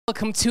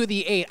Welcome to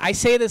the 8. I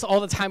say this all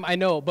the time, I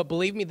know, but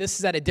believe me, this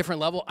is at a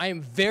different level. I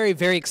am very,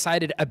 very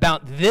excited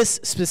about this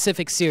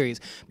specific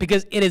series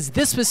because it is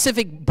this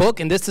specific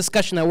book and this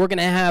discussion that we're going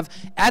to have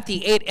at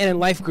the 8 and in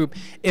Life group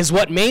is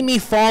what made me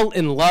fall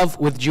in love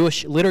with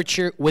Jewish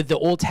literature, with the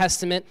Old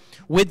Testament,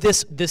 with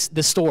this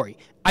story.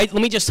 Let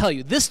me just tell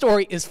you, this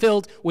story is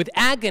filled with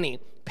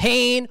agony,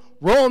 pain,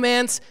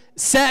 romance,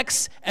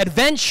 sex,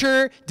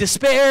 adventure,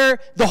 despair,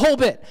 the whole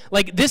bit.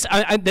 Like this,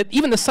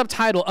 even the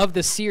subtitle of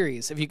this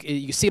series, if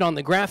you see it on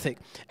the graphic,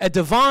 a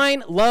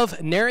divine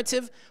love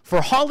narrative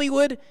for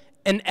Hollywood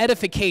and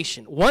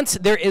edification. Once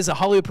there is a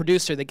Hollywood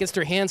producer that gets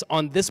their hands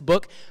on this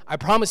book, I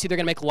promise you they're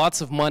going to make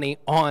lots of money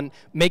on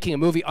making a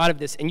movie out of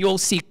this, and you'll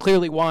see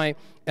clearly why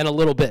in a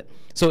little bit.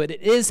 So it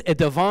is a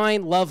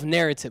divine love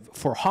narrative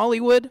for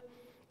Hollywood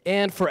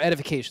and for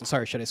edification.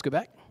 Sorry, should I scoot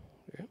back?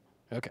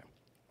 Okay.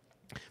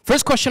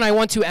 First question I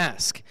want to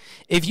ask.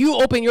 If you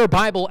open your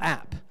Bible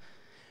app,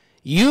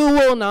 you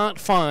will not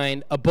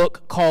find a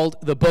book called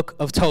the Book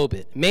of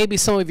Tobit. Maybe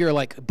some of you are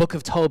like, Book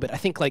of Tobit. I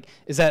think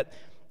is that,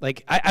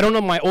 I don't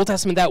know my Old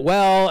Testament that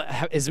well.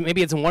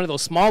 Maybe it's in one of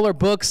those smaller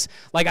books.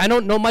 I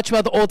don't know much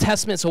about the Old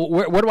Testament, so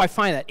where do I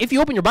find that? If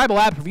you open your Bible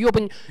app, if you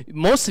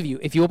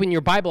open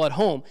your Bible at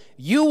home,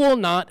 you will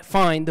not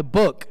find the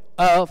Book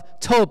of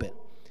Tobit.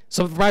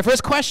 So my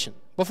first question,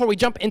 before we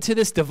jump into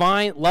this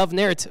divine love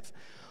narrative,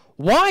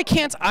 why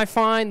can't I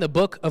find the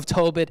Book of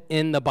Tobit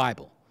in the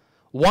Bible?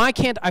 Why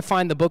can't I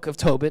find the Book of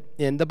Tobit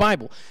in the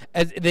Bible?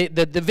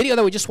 The video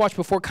that we just watched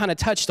before kind of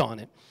touched on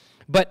it.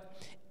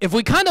 But if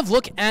we kind of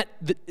look at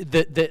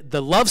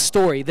the love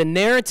story, the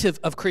narrative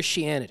of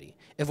Christianity,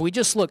 if we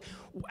just look,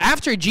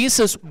 after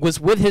Jesus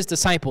was with his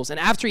disciples and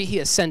after he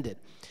ascended,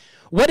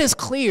 what is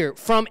clear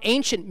from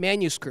ancient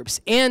manuscripts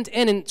and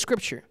in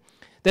Scripture,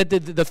 that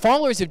the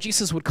followers of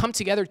Jesus would come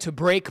together to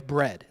break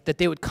bread, that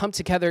they would come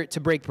together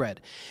to break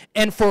bread.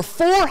 And for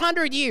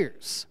 400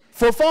 years,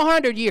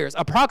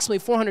 approximately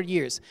 400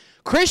 years,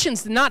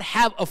 Christians did not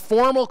have a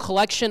formal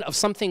collection of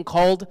something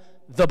called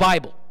the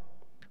Bible.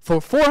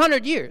 For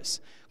 400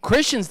 years,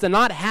 Christians did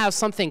not have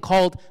something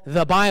called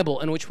the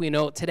Bible in which we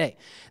know today.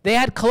 They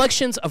had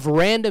collections of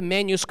random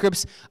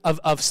manuscripts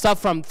of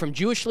stuff from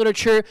Jewish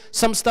literature,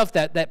 some stuff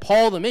that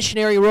Paul the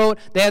missionary wrote.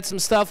 They had some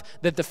stuff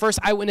that the first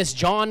eyewitness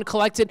John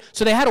collected.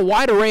 So they had a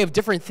wide array of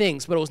different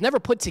things, but it was never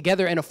put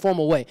together in a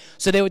formal way.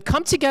 So they would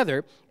come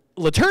together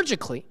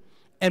liturgically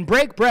and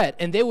break bread,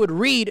 and they would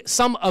read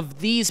some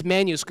of these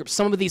manuscripts,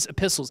 some of these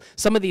epistles,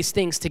 some of these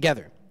things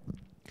together.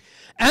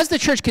 As the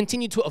church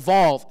continued to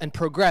evolve and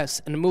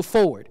progress and move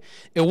forward,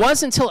 it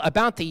wasn't until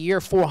about the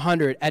year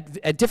 400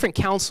 at different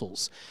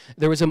councils,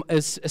 there was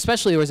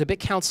a big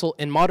council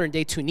in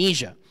modern-day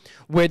Tunisia,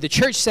 where the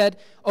church said,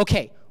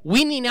 okay,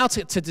 we need now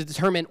to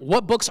determine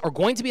what books are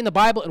going to be in the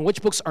Bible and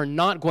which books are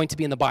not going to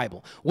be in the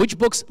Bible, which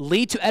books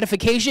lead to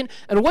edification,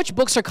 and which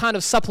books are kind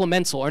of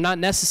supplemental or not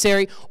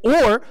necessary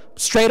or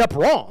straight up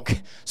wrong.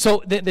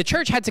 So the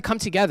church had to come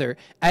together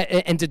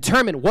and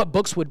determine what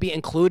books would be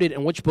included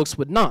and which books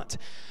would not.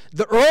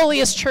 The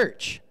earliest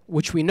church,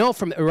 which we know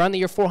from around the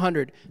year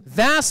 400,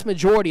 vast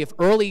majority of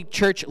early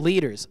church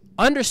leaders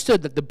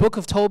understood that the Book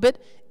of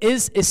Tobit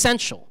is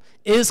essential,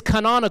 is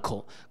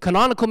canonical.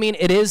 Canonical means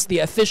it is the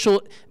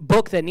official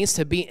book that needs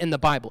to be in the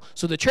Bible.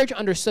 So the church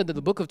understood that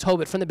the Book of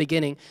Tobit from the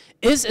beginning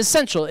is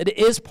essential. It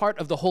is part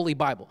of the Holy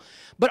Bible.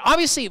 But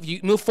obviously, if you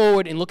move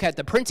forward and look at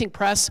the printing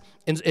press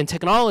and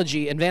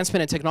technology,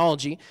 advancement in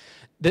technology,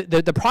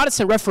 the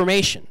Protestant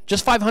Reformation,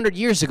 just 500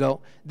 years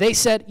ago, they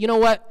said, you know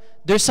what?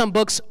 There's some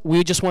books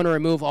we just want to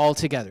remove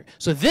altogether.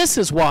 So this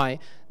is why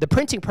the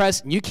printing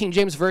press, New King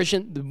James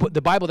Version,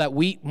 the Bible that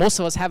most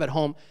of us have at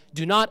home,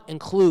 do not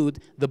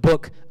include the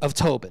Book of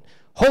Tobit.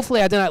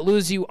 Hopefully I did not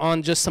lose you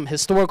on just some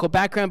historical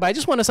background, but I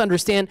just want us to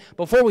understand,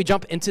 before we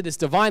jump into this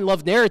divine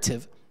love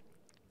narrative,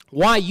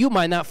 why you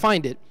might not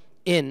find it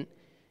in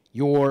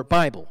your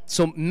Bible.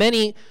 So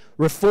many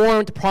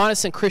Reformed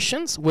Protestant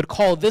Christians would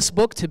call this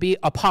book to be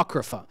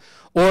apocrypha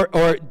or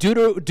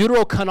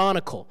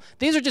deuterocanonical.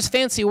 These are just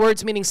fancy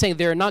words meaning saying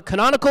they're not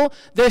canonical,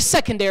 they're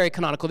secondary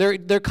canonical.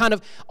 They're kind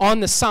of on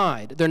the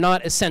side. They're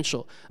not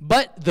essential.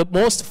 But the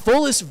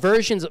fullest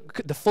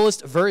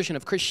version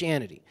of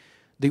Christianity,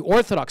 the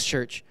Orthodox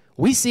Church,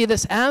 we see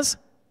this as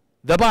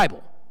the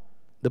Bible.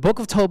 The Book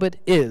of Tobit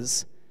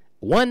is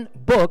one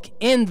book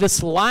in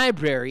this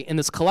library, in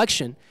this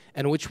collection,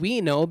 and which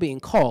we know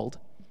being called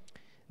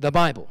the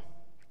Bible.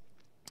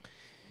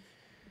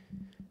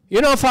 You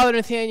know, Father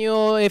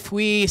Nathaniel, if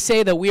we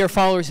say that we are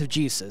followers of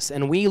Jesus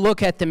and we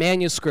look at the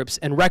manuscripts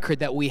and record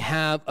that we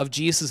have of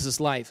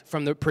Jesus' life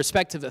from the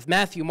perspective of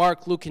Matthew,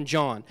 Mark, Luke, and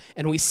John,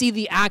 and we see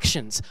the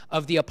actions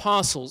of the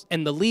apostles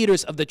and the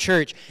leaders of the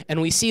church,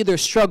 and we see their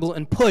struggle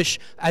and push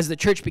as the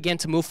church began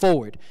to move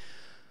forward,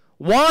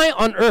 why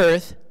on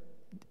earth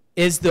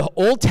is the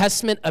Old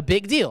Testament a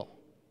big deal?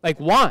 Like,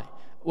 why?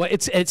 Well,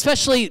 it's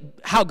especially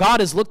how God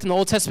is looked in the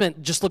Old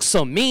Testament just looks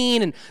so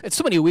mean, and it's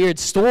so many weird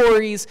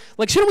stories.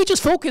 Like, shouldn't we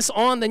just focus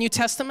on the New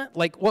Testament?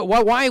 Like,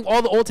 why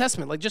all the Old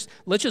Testament? Like,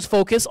 let's just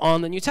focus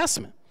on the New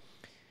Testament.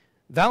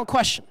 Valid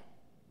question.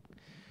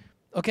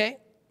 Okay?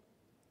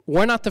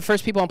 We're not the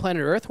first people on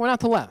planet Earth. We're not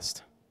the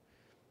last.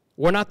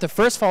 We're not the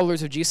first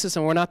followers of Jesus,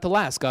 and we're not the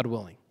last, God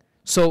willing.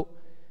 So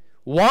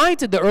why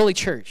did the early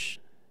church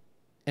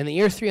in the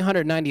year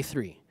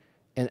 393,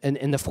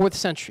 in the 4th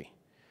century,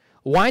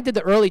 why did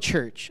the early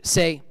church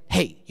say,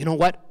 hey, you know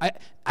what?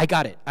 I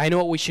got it. I know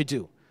what we should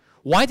do.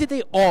 Why did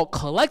they all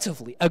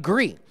collectively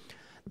agree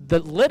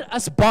that let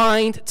us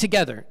bind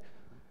together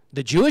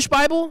the Jewish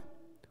Bible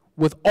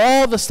with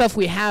all the stuff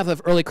we have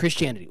of early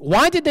Christianity?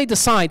 Why did they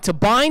decide to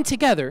bind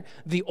together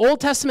the Old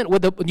Testament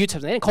with the New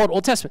Testament? They didn't call it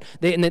Old Testament.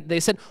 They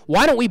said,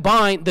 why don't we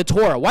bind the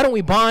Torah? Why don't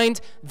we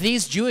bind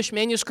these Jewish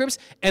manuscripts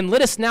and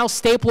let us now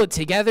staple it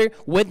together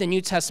with the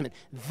New Testament?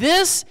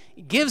 This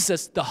gives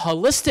us the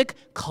holistic,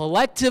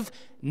 collective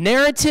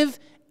narrative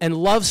and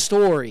love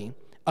story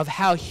of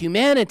how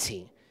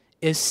humanity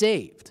is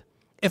saved.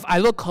 If I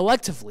look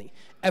collectively,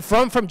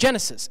 from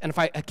Genesis, and if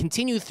I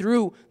continue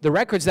through the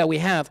records that we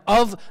have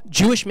of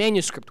Jewish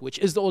manuscript, which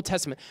is the Old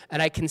Testament,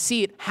 and I can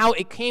see how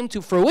it came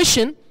to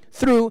fruition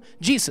through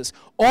Jesus,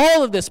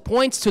 all of this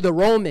points to the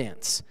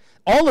romance.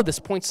 All of this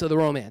points to the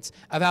romance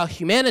of how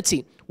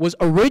humanity was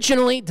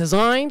originally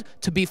designed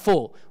to be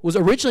full, was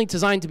originally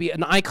designed to be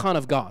an icon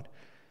of God.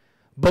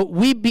 But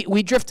we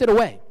drifted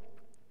away,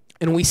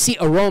 and we see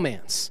a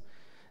romance.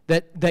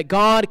 That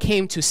God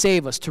came to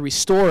save us, to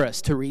restore us,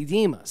 to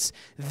redeem us.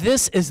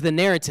 This is the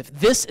narrative.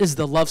 This is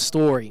the love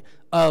story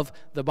of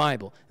the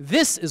Bible.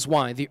 This is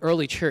why the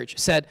early church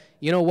said,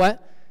 you know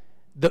what?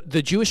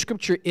 The Jewish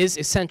scripture is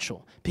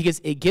essential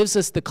because it gives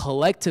us the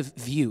collective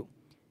view.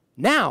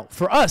 Now,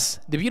 for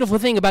us, the beautiful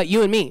thing about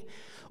you and me,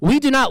 we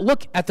do not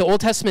look at the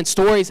Old Testament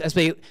stories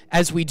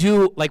as we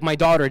do like my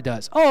daughter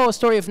does. Oh, a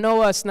story of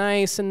Noah, it's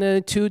nice, and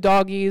the 2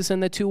 doggies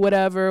and the 2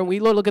 whatever. We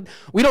don't look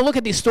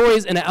at these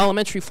stories in an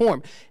elementary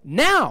form.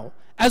 Now,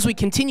 as we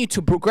continue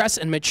to progress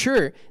and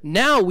mature,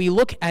 now we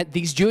look at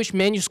these Jewish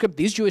manuscript,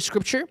 these Jewish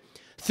scripture,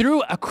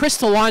 through a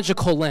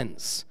Christological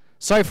lens.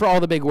 Sorry for all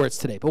the big words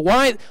today, but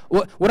why?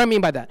 What I mean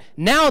by that?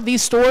 Now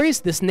these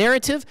stories, this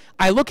narrative,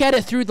 I look at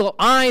it through the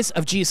eyes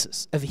of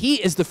Jesus. If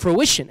he is the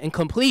fruition and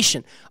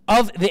completion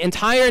of the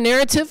entire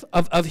narrative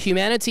of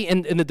humanity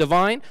and the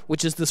divine,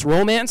 which is this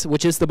romance,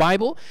 which is the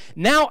Bible,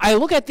 now I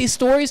look at these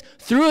stories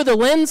through the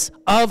lens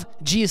of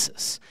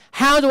Jesus.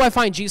 How do I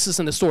find Jesus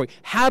in the story?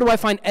 How do I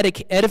find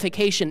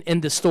edification in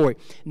the story?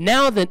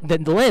 Now the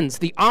lens,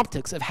 the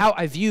optics of how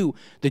I view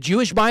the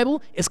Jewish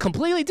Bible is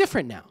completely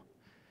different now.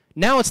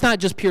 Now it's not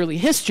just purely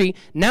history.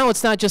 Now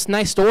it's not just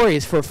nice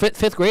stories for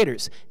fifth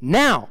graders.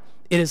 Now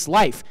it is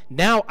life.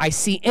 Now I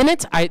see in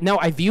it, now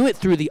I view it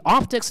through the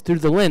optics, through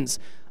the lens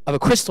of a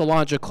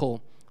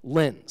Christological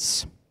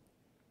lens.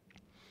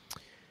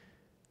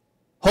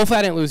 Hopefully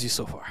I didn't lose you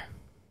so far.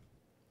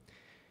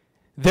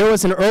 There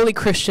was an early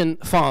Christian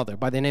father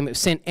by the name of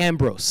St.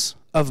 Ambrose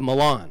of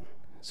Milan.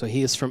 So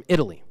he is from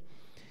Italy.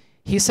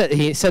 He said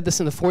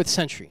this in the 4th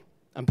century.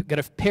 I'm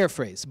going to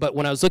paraphrase, but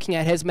when I was looking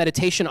at his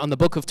meditation on the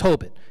book of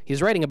Tobit,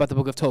 he's writing about the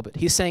book of Tobit.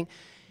 He's saying,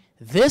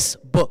 this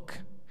book,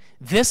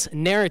 this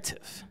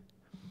narrative,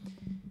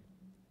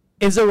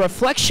 is a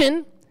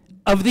reflection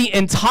of the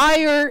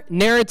entire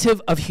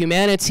narrative of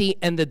humanity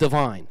and the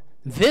divine.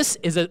 This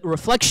is a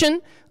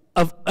reflection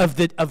of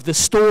the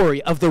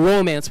story, of the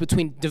romance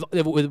between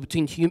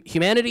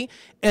humanity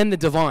and the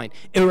divine.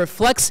 It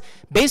reflects,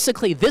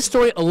 basically, this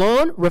story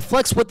alone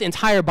reflects what the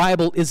entire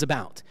Bible is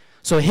about.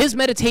 So his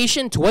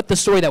meditation to what the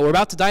story that we're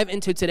about to dive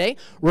into today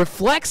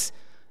reflects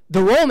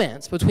the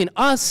romance between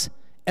us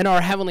and our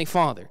Heavenly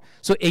Father.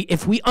 So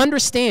if we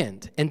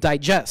understand and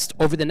digest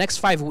over the next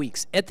 5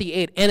 weeks at the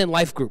 8 and in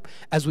Life Group,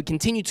 as we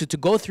continue to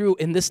go through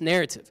in this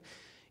narrative,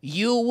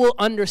 you will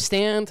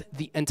understand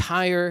the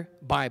entire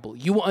Bible.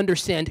 You will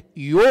understand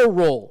your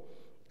role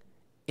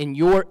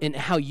in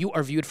how you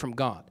are viewed from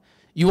God.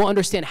 You will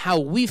understand how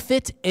we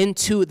fit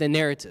into the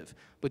narrative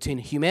between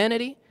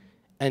humanity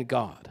and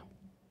God.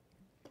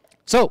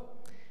 So,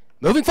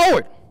 moving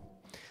forward,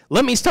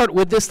 let me start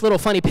with this little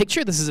funny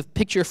picture. This is a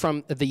picture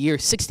from the year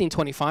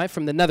 1625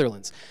 from the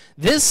Netherlands.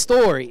 This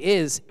story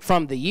is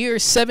from the year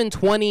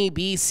 720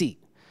 BC.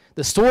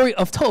 The story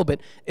of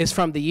Tobit is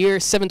from the year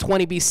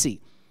 720 BC.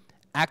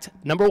 Act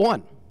number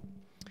 1.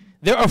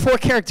 There are 4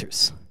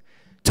 characters.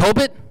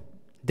 Tobit,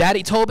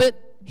 Daddy Tobit,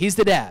 he's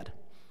the dad.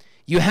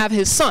 You have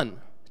his son,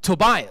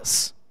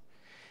 Tobias.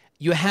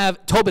 You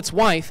have Tobit's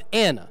wife,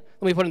 Anna.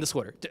 Let me put it in this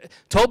order.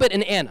 Tobit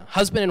and Anna,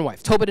 husband and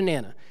wife, Tobit and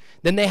Anna.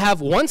 Then they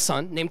have one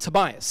son named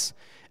Tobias.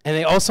 And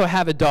they also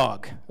have a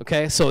dog,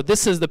 okay? So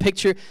this is the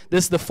picture.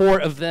 This is the 4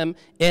 of them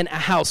in a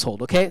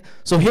household, okay?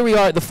 So here we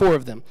are, the 4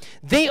 of them.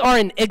 They are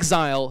in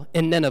exile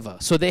in Nineveh.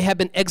 So they have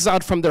been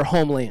exiled from their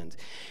homeland.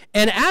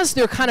 And as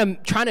they're kind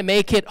of trying to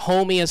make it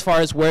homey as far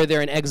as where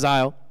they're in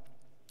exile,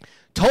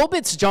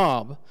 Tobit's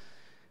job,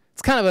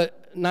 it's kind of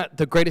not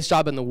the greatest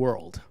job in the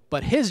world,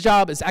 but his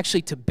job is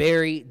actually to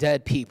bury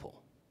dead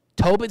people.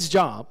 Tobit's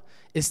job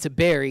is to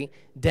bury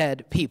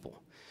dead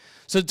people.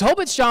 So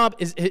Tobit's job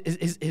is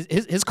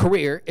his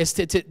career is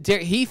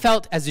he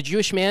felt as a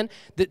Jewish man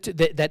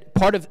that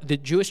part of the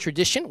Jewish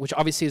tradition, which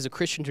obviously is a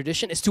Christian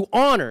tradition, is to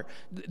honor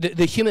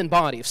the human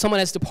body. If someone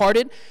has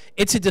departed,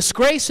 it's a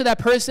disgrace to that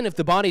person if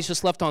the body is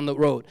just left on the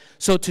road.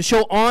 So to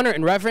show honor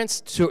and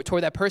reverence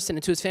toward that person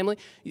and to his family,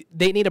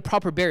 they need a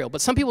proper burial.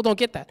 But some people don't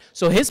get that.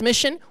 So his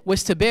mission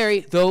was to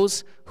bury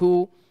those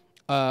who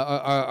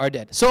are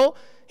dead. So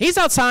he's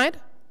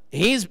outside.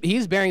 He's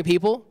burying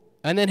people.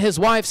 And then his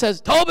wife says,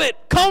 Tobit,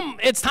 come,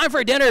 it's time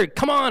for dinner.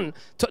 Come on.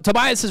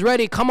 Tobias is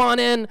ready. Come on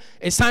in.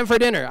 It's time for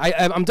dinner.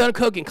 I'm done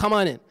cooking. Come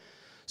on in.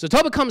 So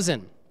Tobit comes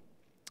in,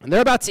 and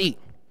they're about to eat.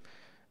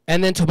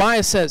 And then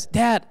Tobias says,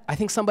 Dad, I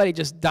think somebody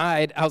just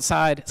died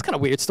outside. It's kind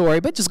of a weird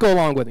story, but just go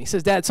along with me. He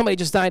says, Dad, somebody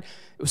just died.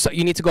 So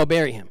you need to go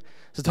bury him.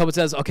 So Tobit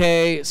says,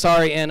 okay,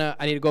 sorry, Anna.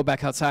 I need to go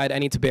back outside. I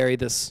need to bury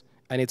this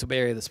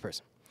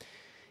person.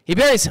 He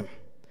buries him.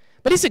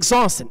 But he's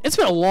exhausted. It's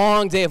been a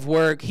long day of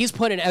work. He's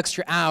put in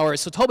extra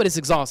hours, so Tobit is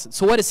exhausted.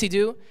 So what does he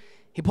do?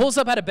 He pulls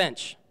up at a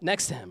bench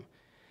next to him,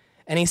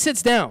 and he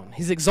sits down.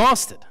 He's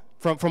exhausted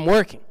from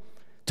working.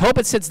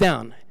 Tobit sits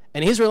down,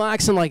 and he's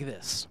relaxing like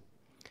this.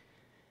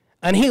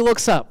 And he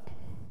looks up.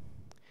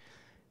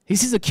 He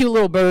sees a cute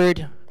little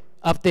bird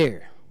up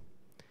there.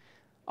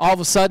 All of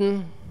a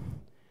sudden,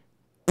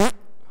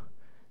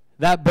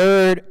 that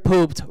bird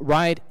pooped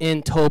right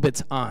in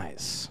Tobit's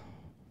eyes.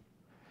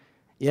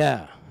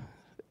 Yeah.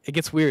 It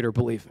gets weirder,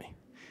 believe me.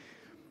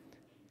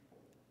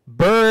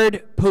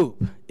 Bird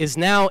poop is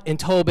now in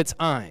Tobit's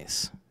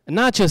eyes. And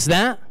not just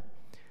that,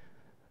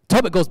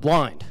 Tobit goes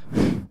blind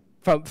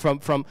from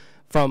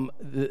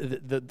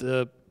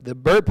the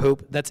bird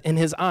poop that's in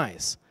his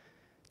eyes.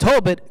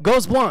 Tobit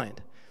goes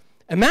blind.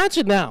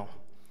 Imagine now,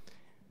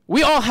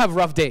 we all have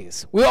rough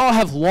days. We all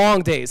have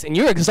long days, and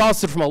you're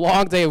exhausted from a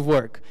long day of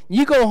work.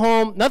 You go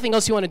home, nothing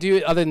else you want to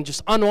do other than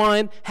just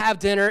unwind, have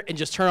dinner, and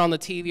just turn on the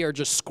TV or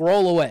just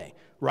scroll away.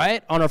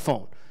 Right, on our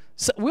phone.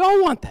 So we all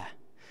want that.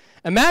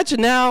 Imagine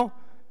now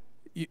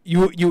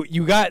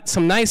you got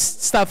some nice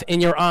stuff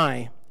in your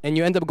eye and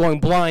you end up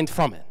going blind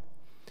from it.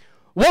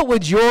 What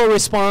would your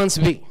response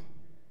be?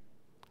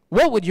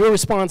 What would your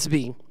response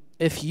be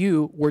if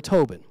you were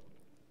Tobit?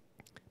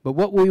 But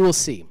what we will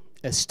see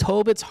is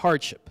Tobit's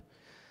hardship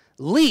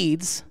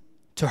leads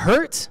to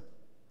hurt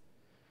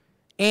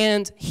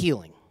and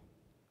healing.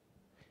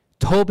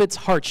 Tobit's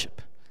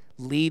hardship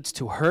leads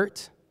to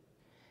hurt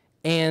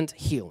and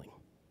healing.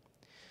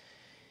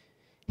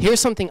 Here's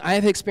something I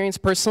have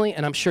experienced personally,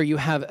 and I'm sure you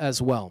have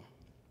as well.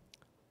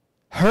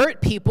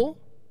 Hurt people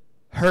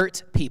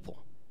hurt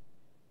people.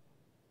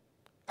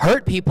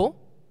 Hurt people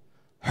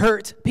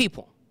hurt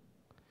people.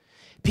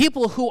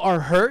 People who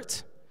are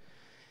hurt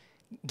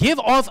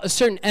give off a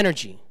certain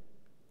energy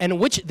in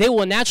which they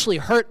will naturally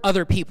hurt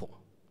other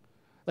people.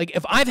 Like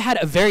if I've had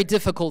a very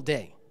difficult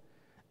day,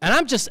 and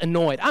I'm just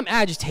annoyed, I'm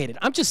agitated,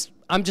 I'm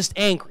just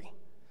angry,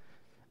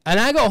 and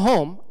I go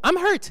home, I'm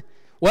hurt.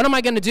 What am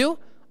I going to do?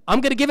 I'm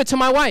going to give it to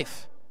my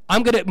wife.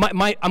 I'm going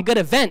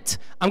to vent.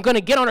 I'm going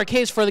to get on her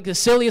case for like the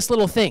silliest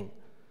little thing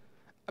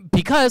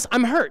because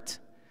I'm hurt.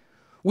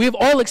 We have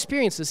all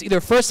experienced this either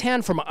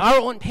firsthand from our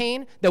own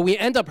pain that we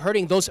end up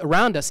hurting those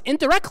around us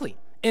indirectly,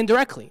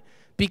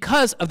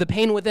 because of the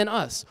pain within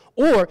us.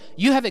 Or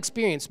you have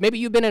experienced, maybe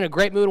you've been in a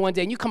great mood one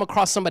day and you come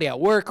across somebody at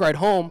work or at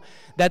home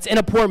that's in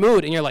a poor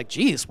mood and you're like,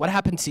 geez, what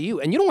happened to you?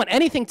 And you don't want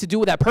anything to do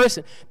with that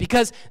person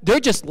because they're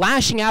just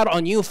lashing out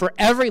on you for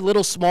every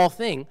little small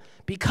thing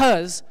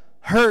because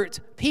hurt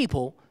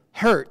people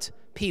hurt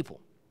people.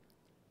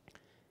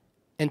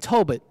 And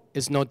Tobit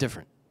is no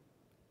different.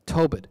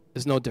 Tobit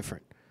is no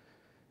different.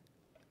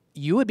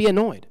 You would be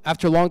annoyed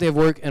after a long day of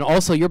work and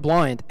also you're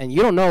blind and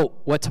you don't know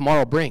what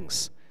tomorrow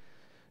brings.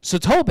 So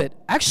Tobit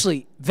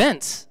actually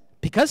vents,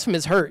 because from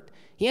his hurt,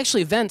 he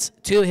actually vents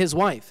to his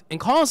wife and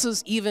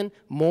causes even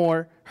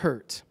more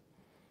hurt.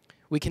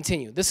 We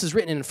continue. This is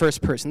written in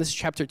first person. This is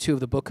chapter 2 of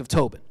the book of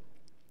Tobit.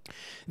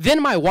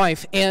 Then my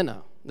wife,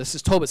 Anna, this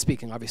is Tobit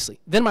speaking, obviously.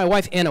 Then my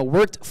wife, Anna,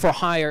 worked for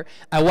hire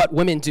at what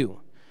women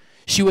do.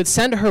 She would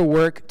send her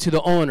work to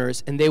the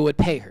owners, and they would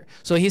pay her.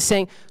 So he's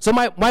saying, so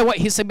my wife,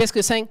 he's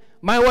basically saying,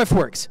 my wife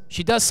works.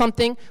 She does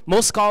something.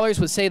 Most scholars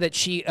would say that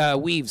she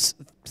weaves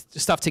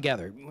stuff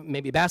together,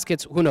 maybe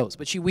baskets, who knows,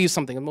 but she weaves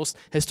something, and most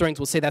historians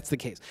will say that's the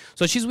case.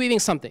 So she's weaving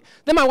something.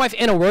 Then my wife,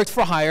 Anna, worked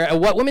for hire at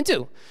what women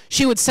do.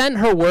 She would send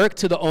her work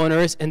to the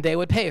owners, and they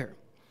would pay her.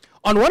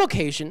 On one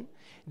occasion,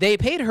 they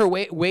paid her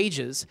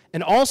wages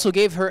and also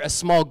gave her a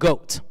small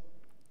goat.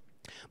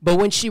 But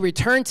when she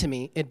returned to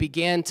me, it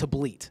began to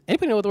bleat.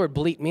 Anybody know what the word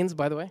bleat means,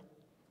 by the way?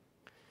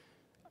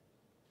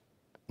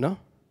 No?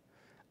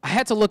 I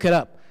had to look it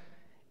up.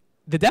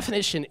 The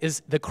definition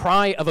is the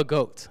cry of a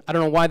goat. I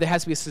don't know why there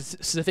has to be a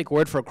specific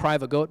word for a cry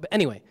of a goat, but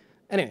anyway.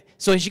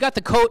 So she got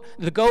the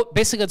goat,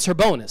 basically it's her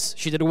bonus.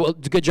 She did a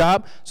good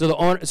job,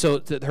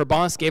 so her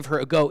boss gave her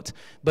a goat,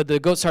 but the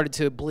goat started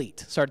to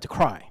bleat, started to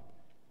cry.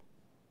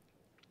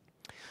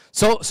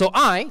 So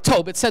I,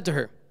 Tobit, said to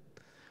her,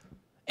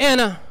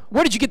 Anna,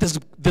 where did you get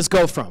this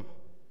goat from?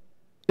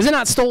 Is it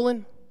not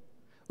stolen?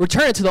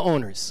 Return it to the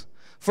owners.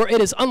 for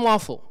it is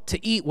unlawful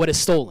to eat what is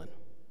stolen.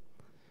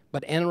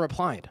 But Anna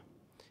replied,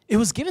 it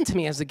was given to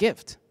me as a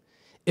gift.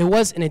 It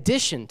was in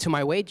addition to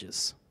my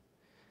wages.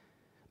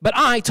 But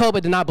I,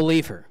 Tobit, did not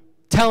believe her,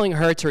 telling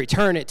her to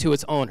return it to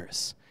its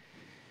owners.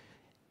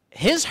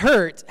 His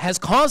hurt has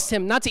caused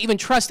him not to even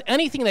trust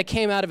anything that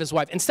came out of his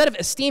wife. Instead of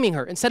esteeming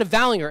her, instead of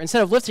valuing her,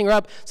 instead of lifting her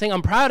up, saying,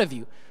 I'm proud of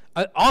you,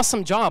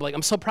 awesome job, like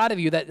I'm so proud of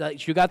you that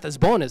like, you got this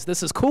bonus,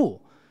 this is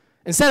cool.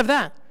 Instead of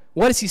that,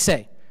 what does he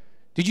say?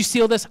 Did you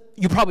steal this?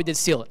 You probably did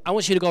steal it. I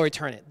want you to go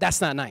return it. That's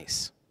not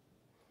nice.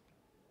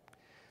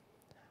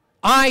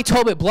 I,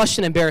 Tobit, blushed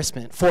in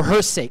embarrassment for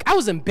her sake. I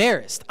was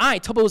embarrassed.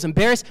 Tobit, was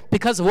embarrassed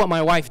because of what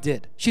my wife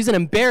did. She's an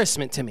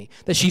embarrassment to me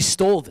that she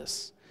stole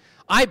this.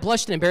 I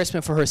blushed in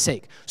embarrassment for her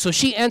sake. So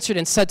she answered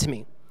and said to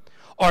me,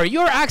 are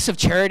your acts of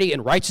charity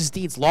and righteous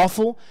deeds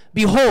lawful?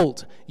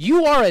 Behold,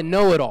 you are a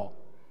know-it-all.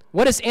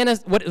 What is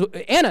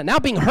Anna now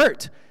being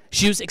hurt?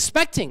 She was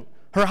expecting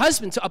her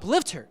husband to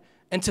uplift her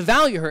and to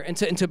value her and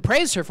to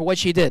praise her for what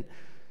she did.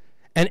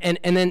 And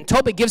then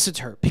Tobit gives it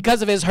to her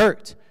because of his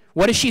hurt.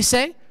 What does she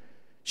say?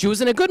 She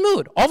was in a good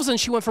mood. All of a sudden,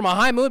 she went from a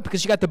high mood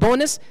because she got the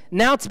bonus,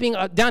 now to being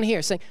down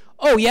here saying,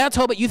 oh, yeah,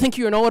 Tobit, you think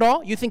you're a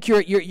know-it-all? You think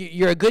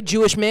you're a good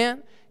Jewish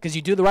man because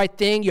you do the right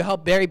thing, you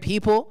help bury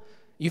people,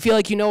 you feel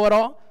like you know it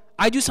all?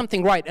 I do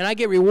something right, and I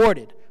get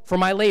rewarded for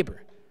my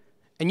labor.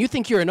 And you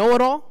think you're a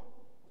know-it-all?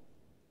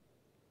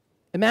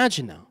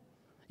 Imagine now.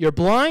 You're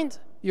blind,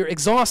 you're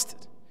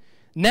exhausted.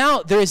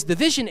 Now there is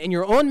division in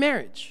your own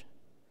marriage.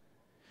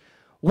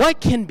 What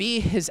can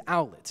be his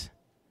outlet?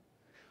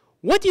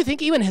 What do you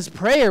think even his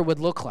prayer would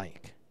look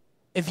like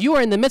if you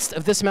are in the midst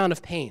of this amount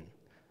of pain?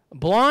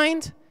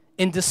 Blind,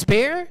 in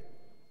despair,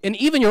 and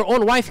even your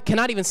own wife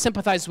cannot even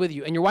sympathize with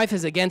you, and your wife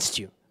is against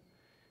you.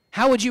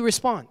 How would you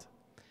respond?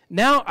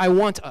 Now I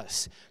want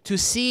us to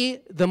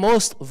see the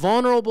most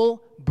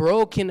vulnerable,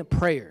 broken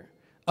prayer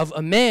of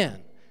a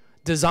man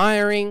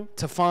desiring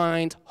to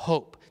find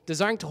hope,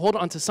 desiring to hold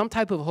on to some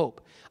type of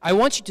hope. I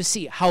want you to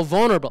see how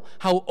vulnerable,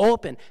 how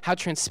open, how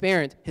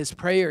transparent his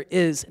prayer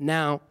is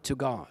now to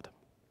God.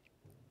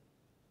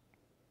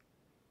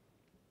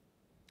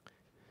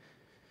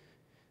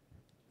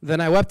 Then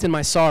I wept in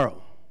my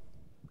sorrow,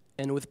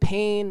 and with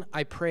pain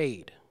I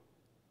prayed,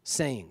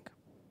 saying,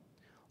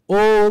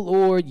 O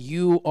Lord,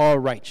 you are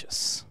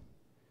righteous.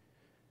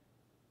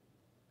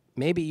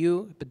 Maybe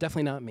you, but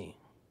definitely not me.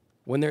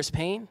 When there's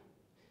pain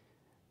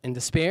and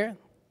despair,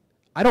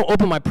 I don't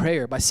open my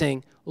prayer by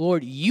saying,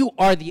 Lord, you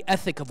are the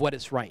ethic of what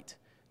is right.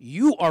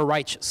 You are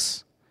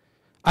righteous.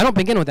 I don't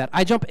begin with that.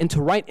 I jump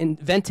into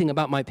venting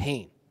about my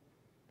pain.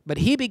 But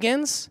he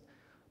begins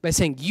by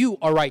saying, you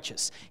are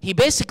righteous. He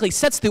basically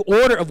sets the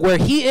order of where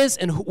he is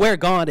and where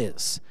God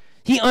is.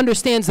 He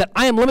understands that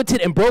I am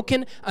limited and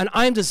broken, and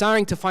I am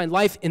desiring to find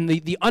life in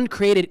the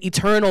uncreated,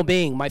 eternal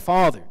being, my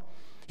Father.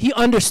 He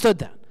understood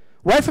that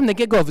right from the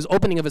get-go of his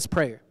opening of his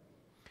prayer.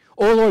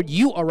 O Lord,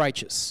 you are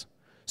righteous.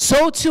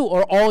 So too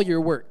are all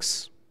your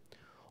works.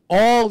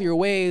 All your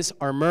ways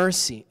are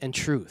mercy and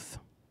truth.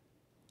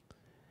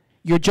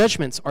 Your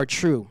judgments are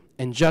true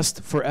and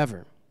just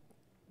forever.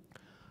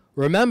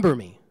 Remember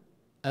me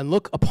and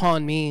look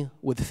upon me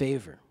with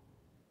favor.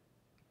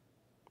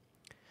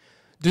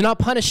 Do not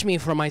punish me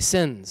for my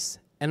sins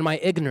and my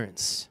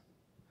ignorance,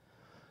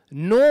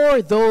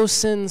 nor those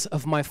sins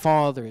of my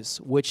fathers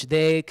which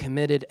they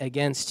committed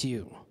against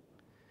you.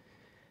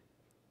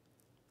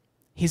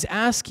 He's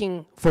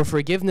asking for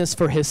forgiveness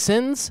for his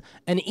sins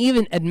and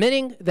even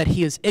admitting that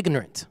he is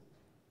ignorant.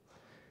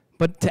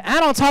 But to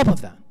add on top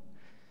of that,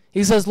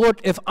 he says,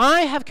 Lord, if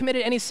I have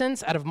committed any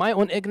sins out of my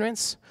own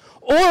ignorance,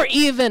 or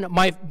even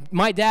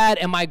my dad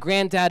and my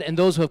granddad and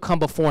those who have come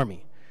before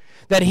me,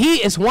 that he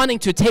is wanting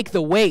to take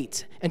the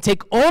weight and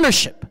take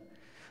ownership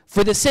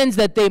for the sins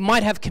that they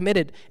might have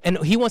committed, and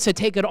he wants to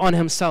take it on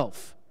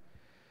himself.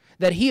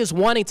 That he is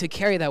wanting to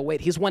carry that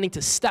weight. He's wanting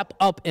to step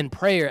up in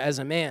prayer as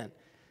a man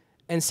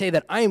and say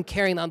that I am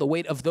carrying on the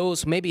weight of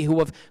those maybe who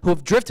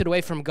have drifted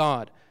away from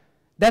God.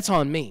 That's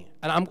on me,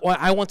 and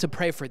I want to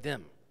pray for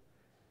them.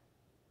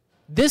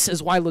 This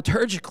is why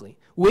liturgically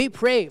we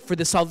pray for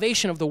the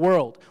salvation of the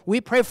world.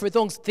 We pray for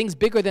things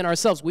bigger than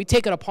ourselves. We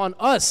take it upon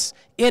us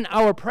in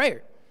our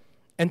prayer.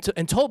 And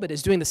Tobit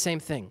is doing the same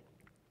thing.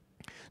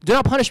 Do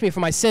not punish me for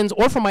my sins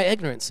or for my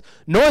ignorance,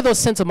 nor those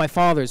sins of my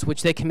fathers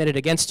which they committed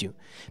against you,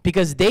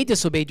 because they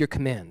disobeyed your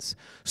commands.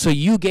 So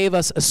you gave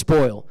us a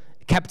spoil,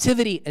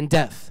 captivity and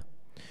death.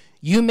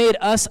 You made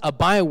us a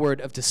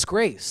byword of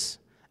disgrace,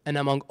 and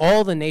among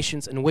all the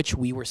nations in which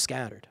we were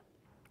scattered.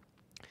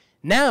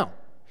 Now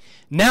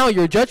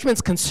your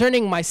judgments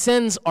concerning my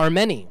sins are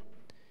many,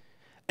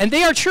 and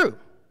they are true,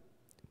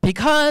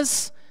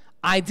 because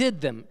I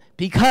did them,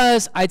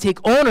 because I take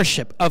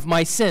ownership of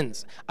my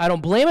sins. I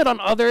don't blame it on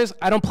others.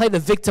 I don't play the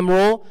victim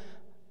role.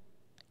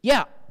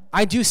 Yeah,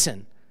 I do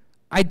sin.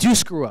 I do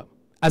screw up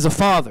as a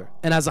father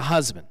and as a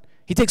husband.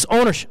 He takes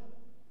ownership.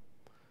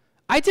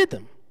 I did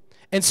them,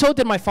 and so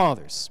did my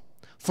fathers,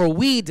 for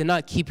we did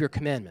not keep your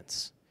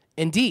commandments.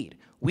 Indeed,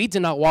 we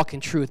did not walk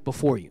in truth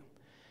before you.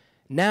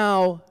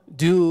 Now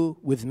do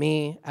with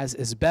me as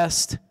is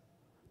best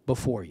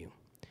before you.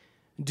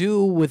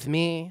 do with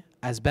me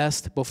as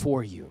best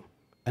before you.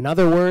 In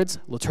other words,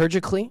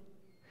 liturgically,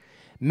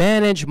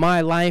 manage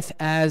my life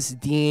as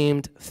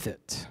deemed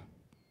fit.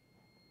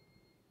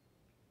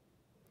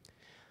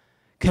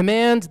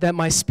 Command that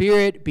my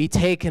spirit be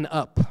taken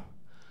up,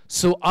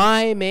 so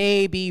I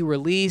may be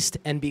released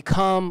and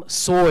become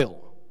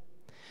soil,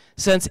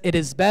 since it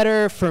is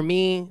better for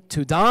me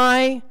to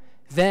die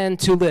than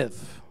to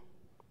live.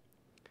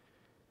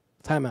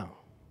 Time out.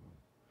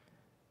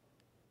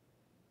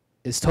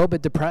 Is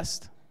Tobit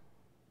depressed?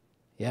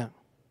 Yeah.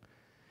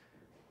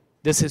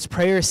 Does his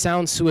prayer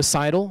sound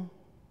suicidal?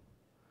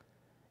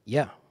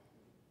 Yeah.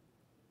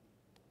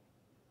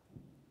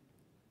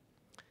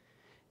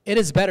 It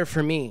is better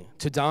for me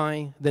to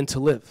die than to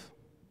live.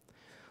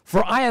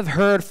 For I have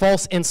heard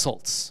false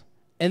insults,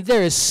 and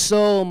there is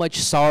so much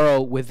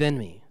sorrow within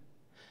me.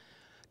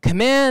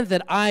 Command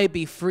that I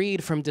be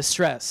freed from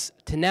distress,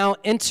 to now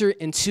enter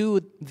into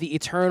the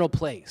eternal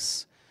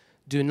place.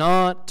 Do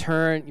not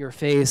turn your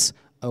face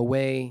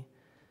away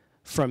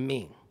from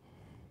me.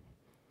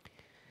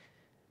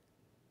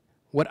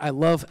 What I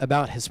love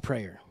about his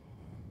prayer,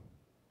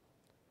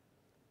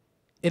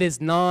 it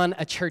is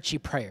non-a-churchy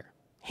prayer.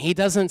 He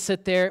doesn't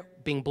sit there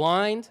being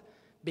blind,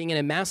 being in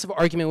a massive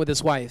argument with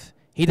his wife.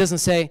 He doesn't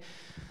say,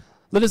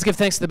 let us give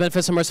thanks to the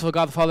benefits of merciful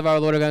God, the Father of our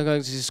Lord, our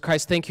God, Jesus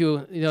Christ. Thank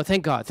you.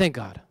 Thank God, thank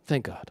God,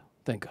 thank God,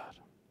 thank God,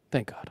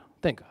 thank God,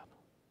 thank God.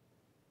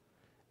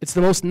 It's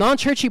the most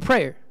non-churchy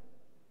prayer.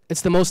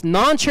 It's the most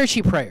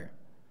non-churchy prayer.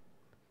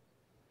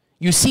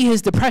 You see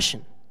his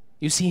depression.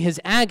 You see his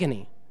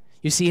agony.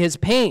 You see his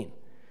pain,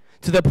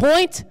 to the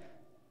point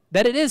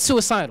that it is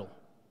suicidal.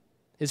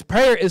 His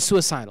prayer is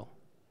suicidal.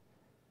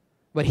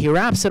 But he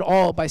wraps it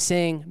all by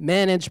saying,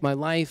 manage my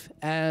life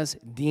as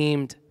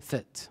deemed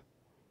fit.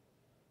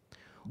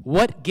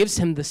 What gives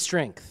him the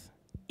strength,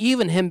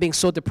 even him being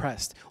so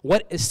depressed,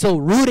 what is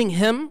still rooting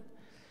him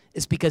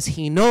is because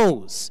he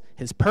knows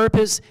his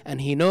purpose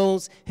and he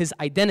knows his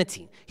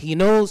identity. He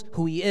knows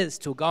who he is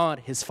to God,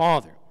 his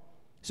Father.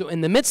 So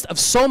in the midst of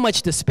so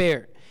much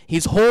despair,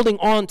 he's holding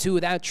on to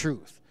that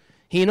truth.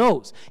 He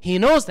knows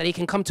that he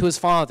can come to his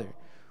Father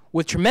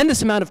with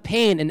tremendous amount of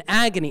pain and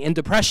agony and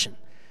depression.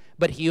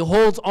 But he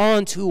holds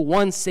on to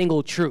one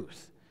single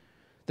truth,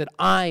 that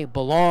I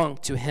belong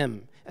to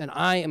him and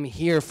I am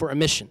here for a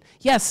mission.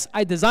 Yes,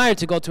 I desire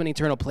to go to an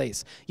eternal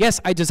place.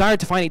 Yes, I desire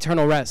to find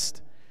eternal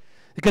rest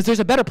because there's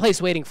a better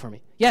place waiting for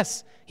me.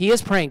 Yes, he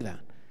is praying that,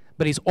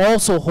 but he's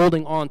also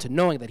holding on to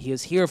knowing that he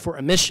is here for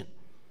a mission.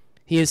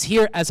 He is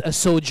here as a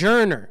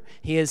sojourner.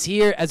 He is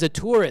here as a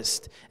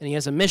tourist, and he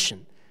has a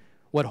mission.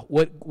 What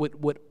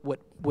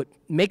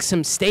makes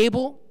him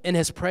stable in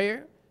his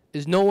prayer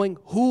is knowing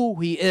who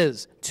he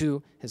is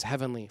to his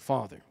heavenly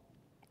Father.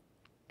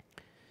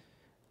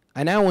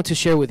 I now want to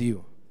share with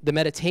you the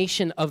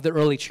meditation of the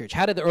early church.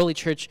 How did the early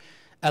church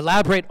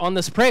elaborate on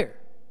this prayer?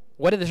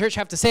 What did the church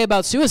have to say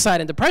about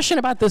suicide and depression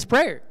about this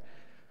prayer?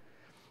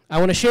 I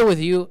want to share with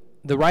you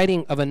the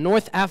writing of a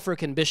North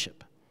African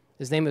bishop.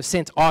 His name is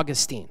St.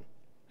 Augustine.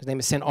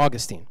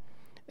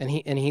 And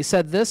he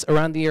said this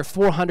around the year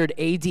 400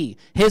 AD.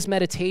 His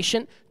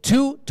meditation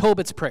to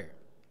Tobit's prayer.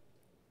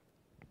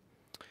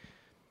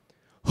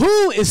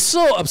 Who is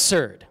so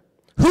absurd?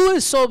 Who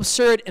is so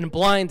absurd and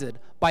blinded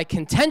by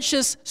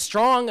contentious,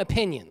 strong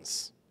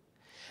opinions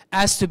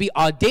as to be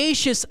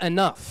audacious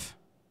enough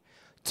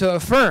to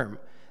affirm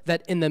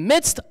that in the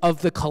midst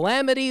of the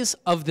calamities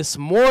of this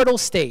mortal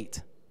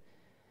state,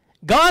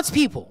 God's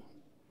people,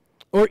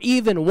 or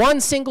even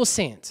one single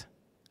saint,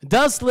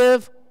 does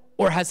live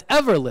or has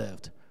ever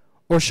lived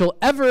or shall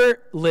ever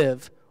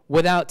live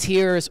without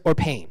tears or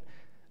pain?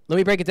 Let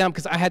me break it down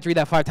because I had to read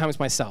that 5 times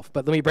myself,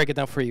 but let me break it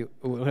down for you,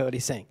 what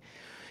he's saying.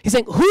 He's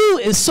saying, who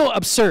is so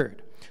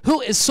absurd? Who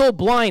is so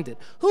blinded?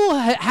 Who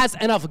has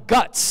enough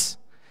guts?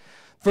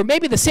 For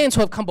maybe the saints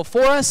who have come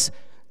before us,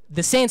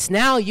 the saints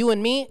now, you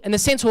and me, and the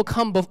saints who will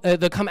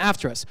come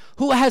after us.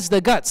 Who has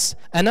the guts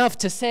enough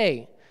to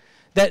say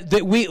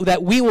that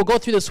we will go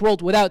through this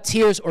world without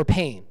tears or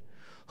pain?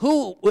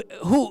 Who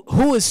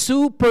is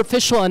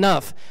superficial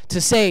enough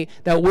to say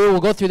that we will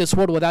go through this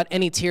world without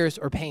any tears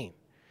or pain?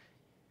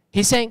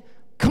 He's saying,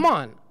 come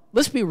on,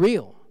 let's be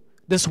real.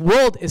 This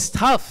world is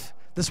tough.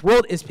 This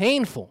world is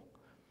painful.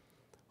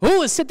 Who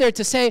would sit there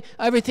to say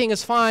everything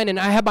is fine and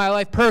I have my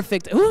life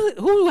perfect?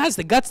 Who has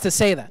the guts to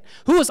say that?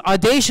 Who is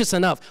audacious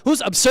enough?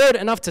 Who's absurd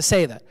enough to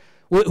say that?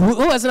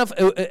 Who has enough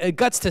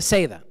guts to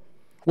say that?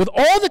 With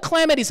all the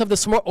calamities of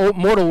this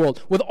mortal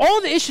world, with all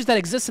the issues that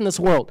exist in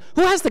this world,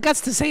 who has the guts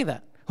to say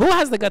that? Who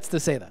has the guts to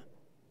say that?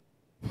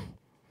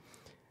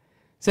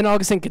 St.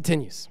 Augustine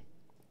continues.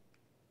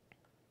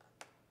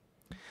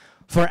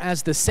 For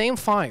as the same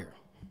fire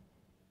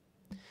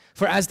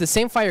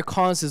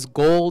causes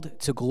gold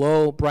to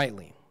glow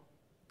brightly,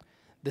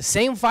 the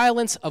same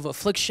violence of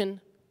affliction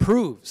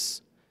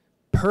proves,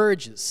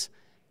 purges,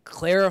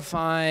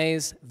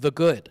 clarifies the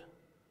good,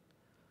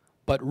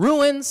 but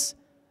ruins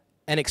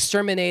and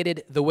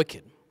exterminated the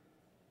wicked.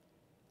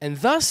 And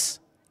thus,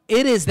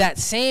 it is that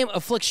same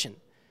affliction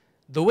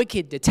the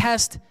wicked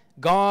detest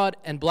God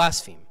and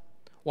blaspheme,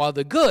 while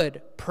the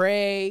good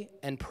pray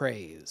and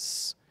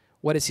praise.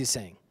 What is he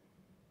saying?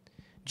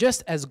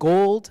 Just as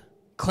gold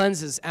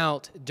cleanses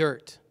out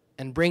dirt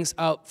and brings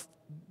out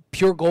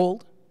pure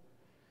gold,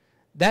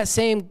 that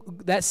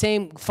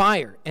same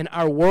fire in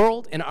our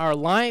world, in our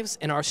lives,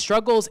 in our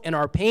struggles, in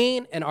our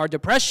pain, in our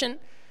depression,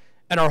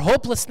 and our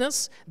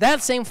hopelessness,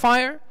 that same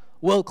fire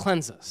will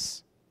cleanse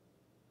us.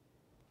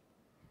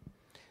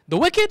 The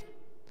wicked,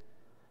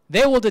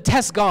 they will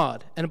detest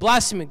God and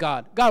blaspheme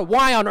God. God,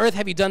 why on earth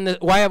have you done this?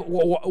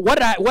 What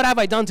have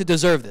I done to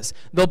deserve this?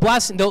 They'll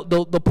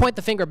point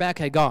the finger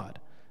back at God.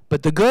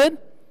 But the good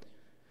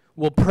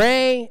will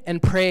pray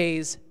and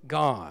praise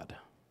God.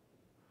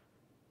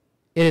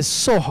 It is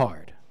so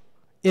hard.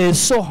 It is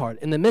so hard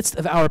in the midst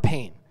of our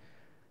pain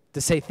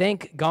to say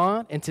thank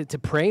God and to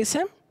praise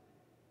him.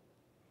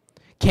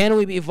 Can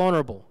we be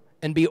vulnerable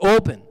and be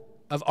open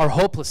of our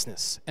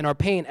hopelessness and our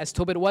pain as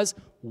Tobit was?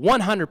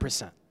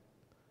 100%.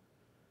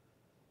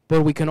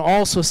 But we can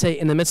also say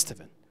in the midst of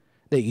it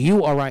that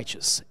you are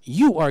righteous,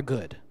 you are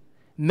good.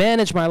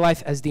 Manage my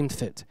life as deemed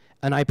fit,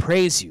 and I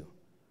praise you.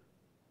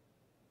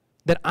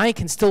 That I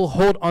can still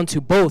hold on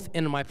to both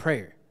in my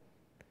prayer.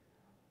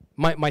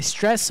 My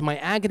stress, my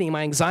agony,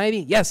 my anxiety,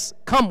 yes,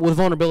 come with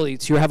vulnerability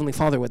to your Heavenly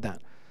Father with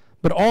that.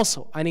 But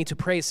also, I need to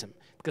praise him.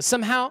 Because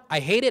somehow,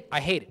 I hate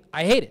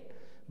it.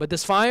 But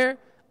this fire,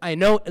 I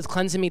know is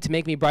cleansing me to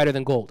make me brighter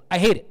than gold. I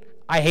hate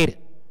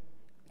it.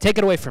 Take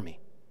it away from me.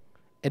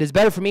 It is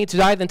better for me to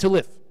die than to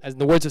live, as in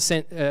the words of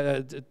Saint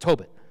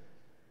Tobit.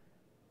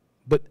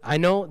 But I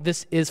know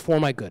this is for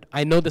my good.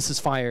 I know this is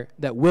fire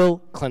that will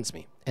cleanse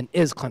me and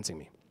is cleansing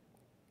me.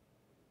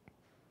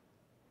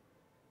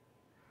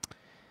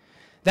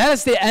 That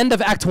is the end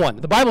of Act 1.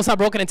 The Bible's not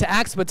broken into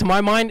acts, but to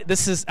my mind,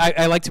 this is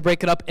I like to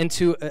break it up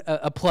into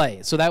a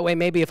play. So that way,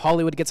 maybe if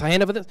Hollywood gets a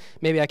hand of it,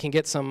 maybe I can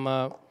get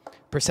some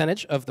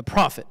percentage of the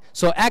profit.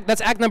 So that's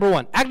act number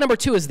 1. Act number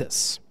 2 is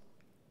this.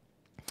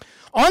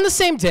 On the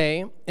same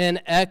day, in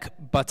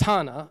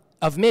Ecbatana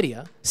of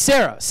Media,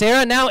 Sarah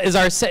now is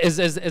our,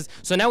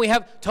 so now we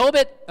have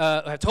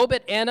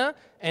Tobit, Anna,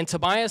 and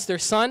Tobias, their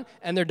son,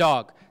 and their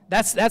dog.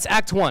 That's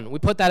Act 1. We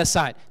put that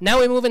aside. Now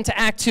we move into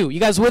Act 2. You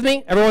guys with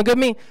me? Everyone good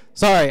with me?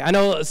 Sorry, I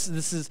know this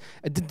is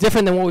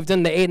different than what we've done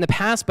in the 8 in the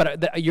past,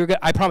 but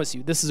I promise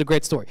you, this is a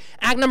great story.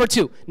 Act number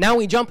 2. Now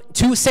we jump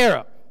to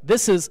Sarah.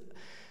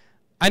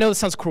 I know this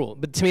sounds cruel,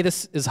 but to me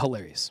this is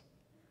hilarious.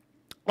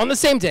 On the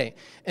same day,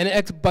 in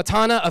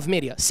Ecbatana of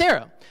Media,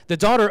 Sarah, the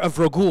daughter of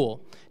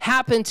Ragul,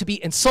 happened to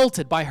be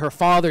insulted by her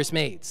father's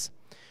maids.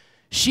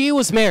 She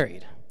was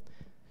married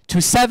to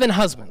 7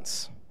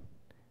 husbands.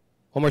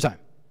 One more time.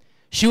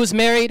 She was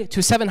married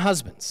to 7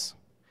 husbands.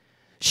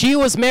 She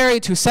was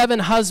married to 7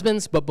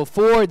 husbands, but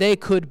before they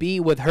could be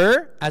with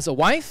her as a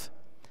wife,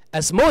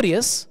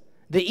 Asmodeus,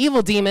 the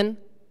evil demon,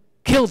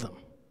 killed them.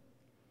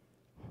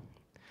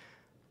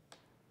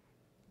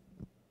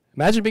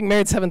 Imagine being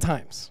married 7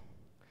 times.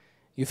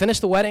 You finish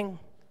the wedding,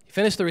 you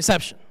finish the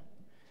reception,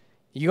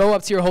 you go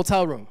up to your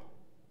hotel room,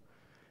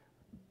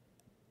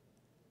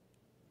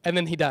 and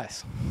then he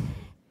dies.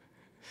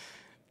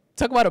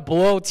 Talk about a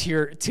blow to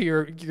your to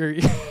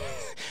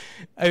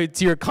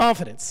your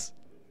confidence.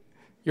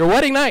 Your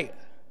wedding night,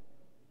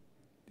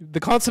 the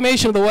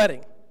consummation of the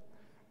wedding,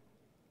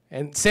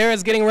 and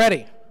Sarah's getting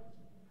ready,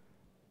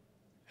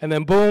 and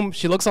then boom,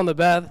 she looks on the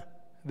bed,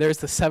 there's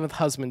the 7th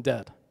husband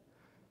dead.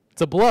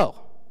 It's a blow.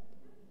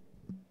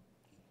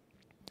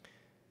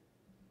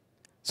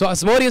 So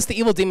Asmodeus, the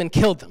evil demon,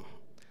 killed them.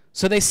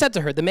 So they said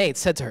to her, the maids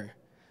said to her,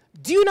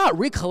 do you not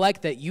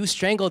recollect that you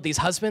strangled these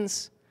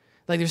husbands?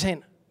 Like they're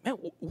saying, man,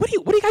 what are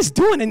you guys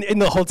doing in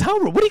the hotel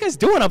room? What are you guys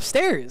doing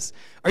upstairs?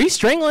 Are you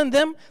strangling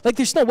them? Like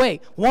there's no way.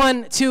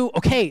 1, 2,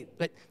 okay,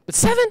 but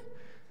 7?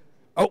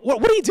 Oh,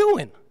 what are you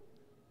doing?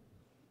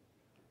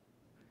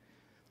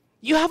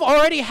 You have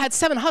already had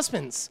 7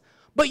 husbands,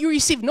 but you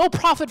received no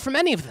profit from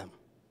any of them.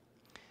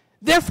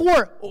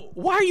 Therefore,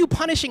 why are you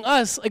punishing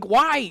us? Like,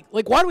 why?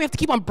 Like, why do we have to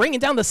keep on bringing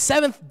down the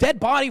 7th dead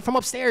body from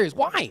upstairs?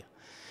 Why?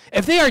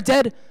 If they are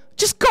dead,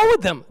 just go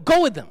with them.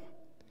 Go with them.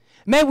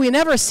 May we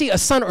never see a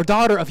son or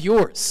daughter of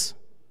yours.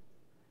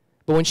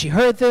 But when she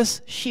heard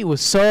this, she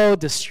was so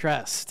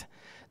distressed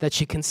that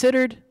she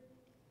considered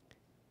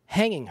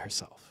hanging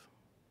herself.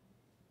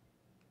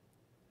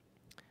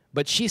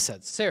 But she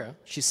said, Sarah,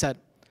 she said,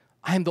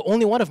 I am the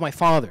only one of my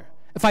father.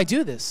 If I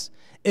do this,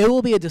 it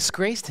will be a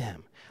disgrace to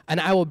him, and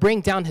I will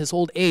bring down his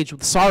old age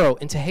with sorrow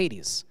into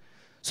Hades.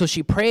 So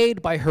she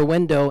prayed by her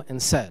window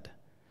and said,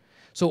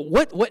 so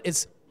what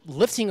is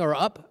lifting her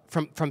up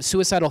from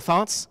suicidal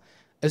thoughts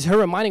is her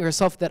reminding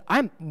herself that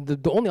I'm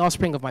the only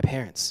offspring of my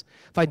parents.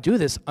 If I do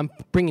this, I'm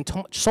bringing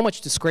so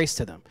much disgrace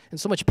to them and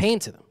so much pain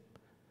to them.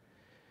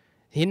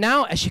 And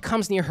now, as she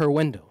comes near her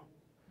window,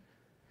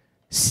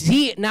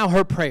 see now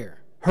her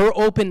prayer, her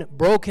open,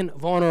 broken,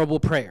 vulnerable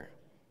prayer.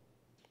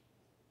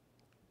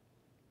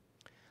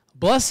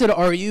 Blessed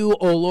are you,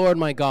 O Lord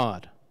my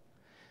God.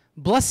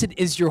 Blessed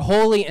is your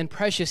holy and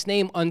precious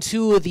name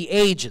unto the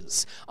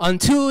ages.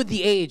 Unto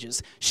the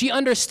ages. She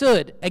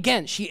understood,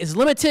 again, she is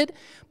limited,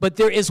 but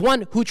there is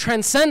one who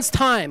transcends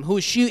time, who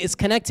she is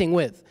connecting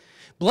with.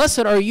 Blessed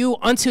are you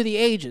unto the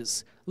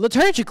ages.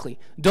 Liturgically,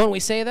 don't we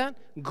say that?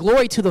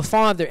 Glory to the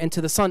Father, and to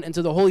the Son, and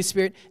to the Holy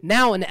Spirit,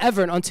 now and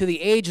ever, and unto the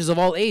ages of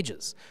all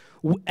ages.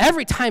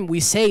 Every time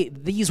we say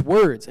these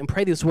words and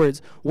pray these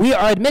words, we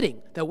are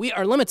admitting that we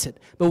are limited,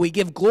 but we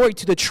give glory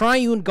to the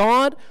triune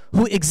God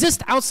who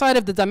exists outside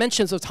of the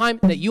dimensions of time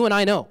that you and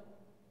I know.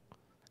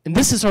 And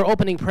this is our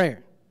opening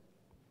prayer.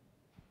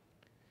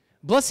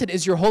 Blessed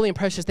is your holy and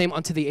precious name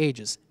unto the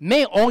ages.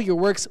 May all your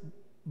works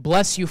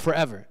bless you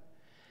forever.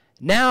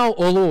 Now,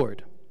 O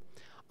Lord,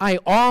 I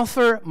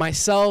offer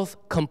myself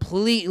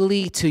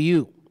completely to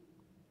you.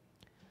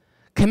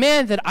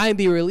 Command that I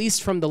be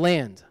released from the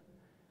land,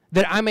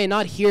 that I may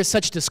not hear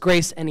such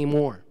disgrace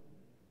anymore.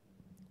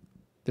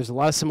 There's a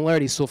lot of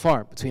similarities so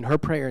far between her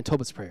prayer and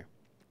Tobit's prayer.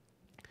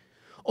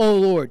 O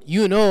Lord,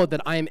 you know that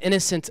I am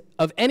innocent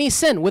of any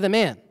sin with a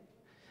man.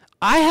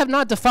 I have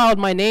not defiled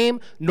my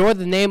name, nor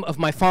the name of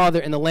my father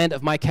in the land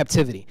of my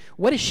captivity.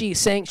 What is she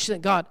saying? She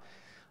said, God,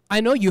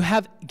 I know you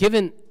have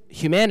given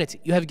humanity.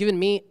 You have given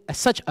me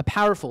such a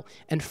powerful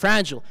and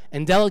fragile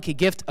and delicate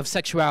gift of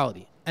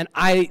sexuality. And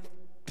I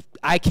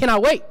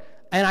cannot wait.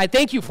 And I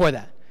thank you for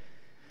that.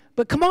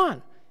 But come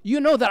on. You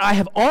know that I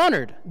have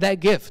honored that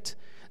gift,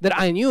 that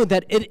I knew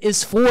that it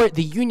is for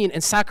the union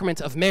and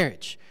sacrament of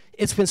marriage.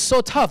 It's been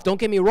so tough, don't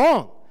get me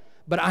wrong,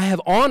 but I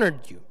have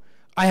honored you.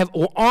 I have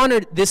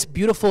honored this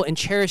beautiful and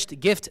cherished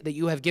gift that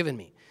you have given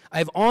me. I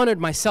have honored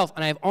myself,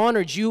 and I have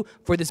honored you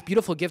for this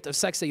beautiful gift of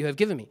sex that you have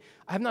given me.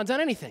 I have not done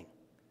anything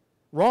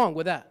wrong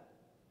with that.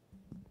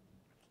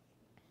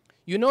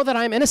 You know that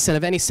I am innocent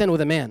of any sin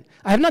with a man.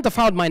 I have not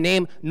defiled my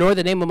name, nor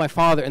the name of my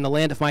father in the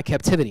land of my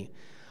captivity.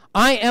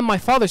 I am my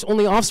father's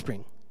only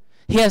offspring.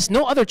 He has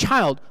no other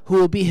child who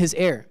will be his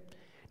heir.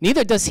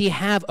 Neither does he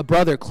have a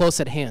brother close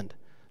at hand,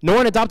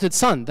 nor an adopted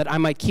son that I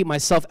might keep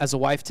myself as a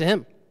wife to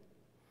him.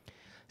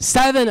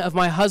 7 of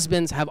my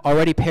husbands have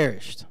already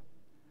perished.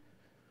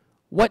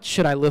 What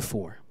should I live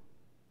for?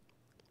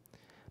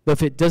 But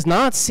if it does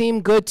not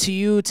seem good to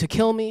you to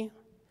kill me,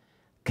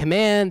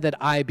 command that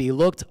I be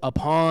looked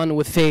upon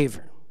with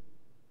favor,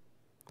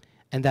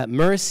 and that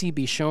mercy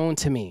be shown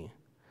to me,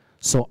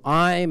 so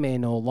I may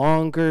no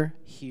longer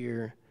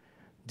hear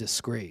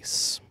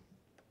disgrace.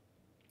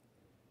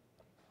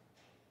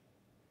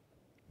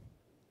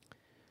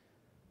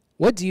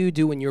 What do you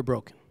do when you're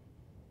broken?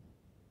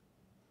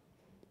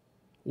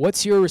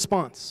 What's your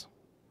response?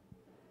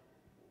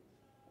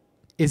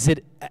 Is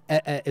it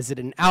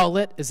an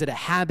outlet? Is it a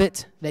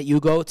habit that you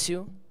go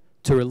to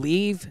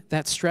relieve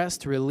that stress,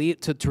 to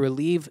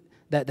relieve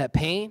that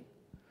pain?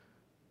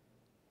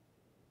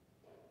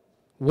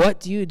 What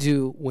do you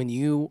do when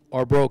you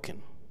are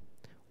broken?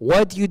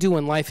 What do you do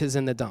when life is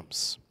in the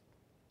dumps?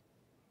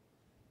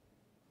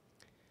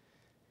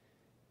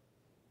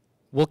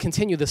 We'll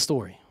continue the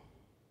story,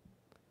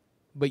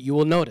 but you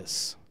will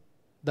notice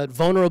that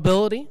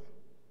vulnerability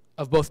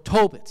of both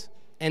Tobit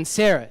and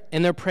Sarah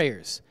in their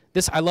prayers.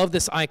 I love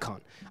this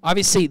icon.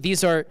 Obviously,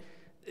 Tobit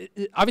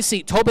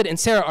and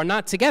Sarah are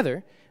not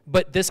together,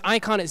 but this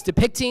icon is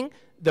depicting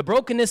the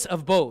brokenness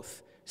of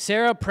both.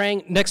 Sarah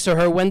praying next to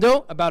her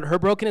window about her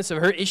brokenness of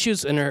her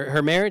issues in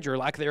her marriage or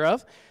lack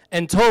thereof,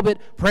 and Tobit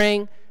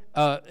praying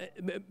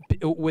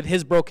with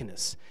his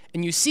brokenness.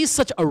 And you see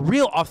such a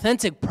real,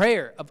 authentic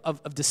prayer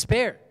of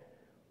despair.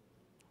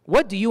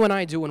 What do you and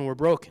I do when we're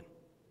broken?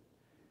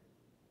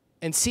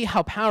 And see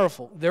how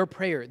powerful their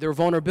prayer, their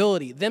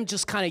vulnerability, them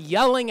just kind of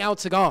yelling out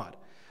to God.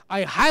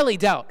 I highly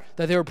doubt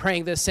that they were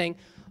praying this saying,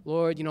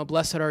 Lord,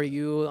 blessed are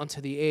you unto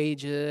the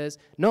ages.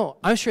 No,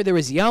 I'm sure there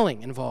was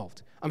yelling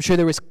involved. I'm sure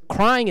there was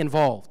crying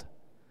involved.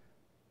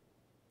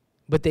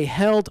 But they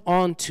held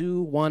on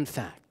to one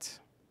fact.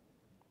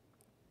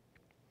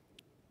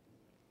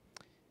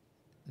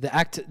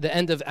 The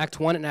end of Act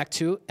 1 and Act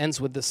 2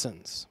 ends with this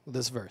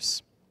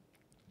verse.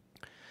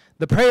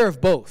 The prayer of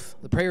both,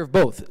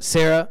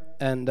 Sarah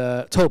and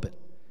Tobit,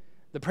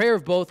 the prayer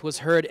of both was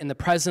heard in the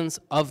presence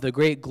of the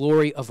great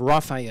glory of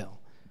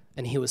Raphael,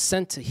 and he was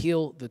sent to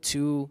heal the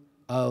two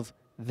of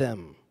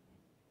them.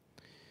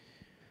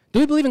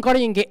 Do we believe in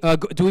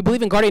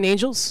guardian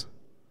angels?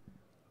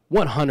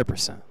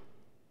 100%.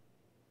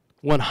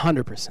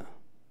 100%.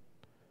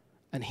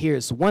 And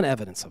here's one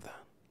evidence of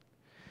that.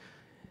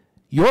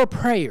 Your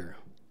prayer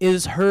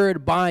is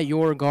heard by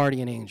your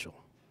guardian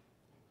angel,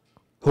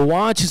 who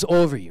watches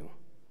over you,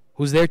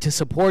 who's there to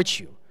support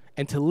you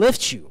and to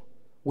lift you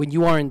when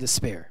you are in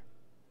despair.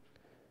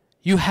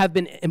 You have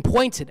been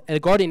appointed a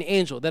guardian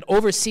angel that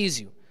oversees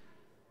you,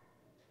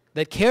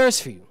 that cares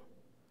for you,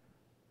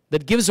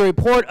 that gives a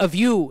report of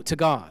you to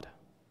God.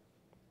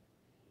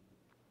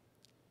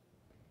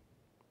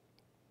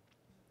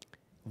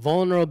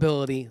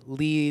 Vulnerability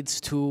leads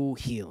to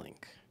healing.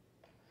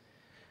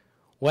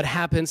 What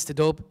happens to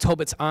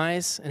Tobit's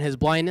eyes and his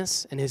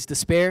blindness and his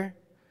despair?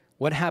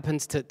 What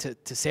happens to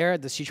Sarah?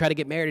 Does she try to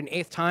get married an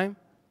 8th time?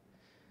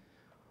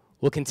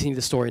 We'll continue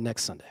the story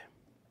next Sunday.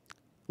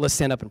 Let's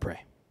stand up and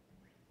pray.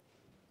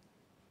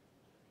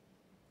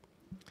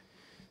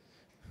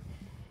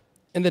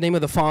 In the name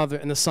of the Father,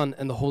 and the Son,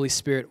 and the Holy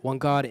Spirit, one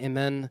God,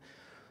 amen.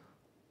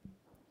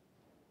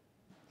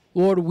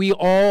 Lord, we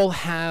all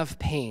have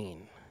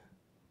pain.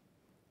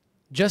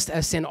 Just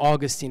as St.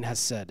 Augustine has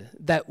said,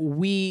 that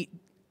we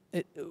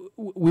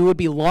would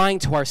be lying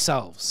to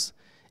ourselves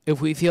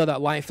if we feel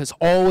that life is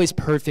always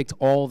perfect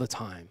all the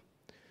time.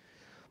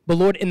 But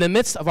Lord, in the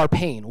midst of our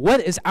pain, what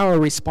is our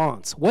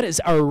response? What is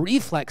our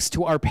reflex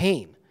to our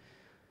pain?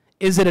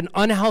 Is it an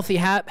unhealthy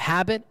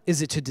habit?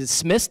 Is it to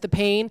dismiss the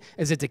pain?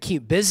 Is it to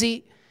keep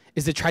busy?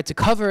 Is it to try to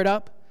cover it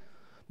up?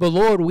 But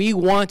Lord, we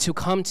want to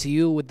come to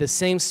you with the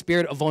same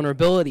spirit of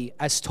vulnerability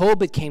as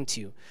Tobit came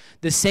to you,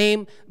 the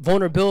same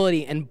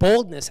vulnerability and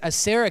boldness as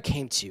Sarah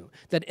came to you,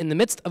 that in the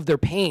midst of their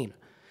pain,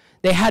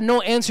 they had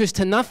no answers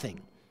to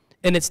nothing.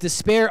 And it's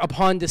despair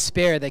upon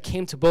despair that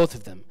came to both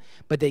of them.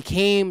 But they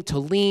came to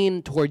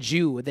lean towards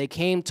you. They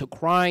came to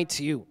cry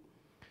to you.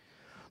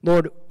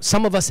 Lord,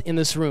 some of us in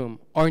this room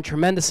are in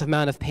tremendous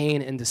amount of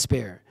pain and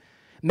despair.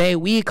 May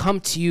we come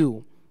to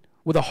you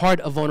with a heart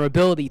of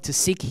vulnerability to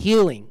seek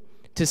healing,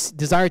 to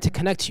desire to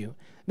connect to you.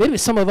 Maybe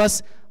some of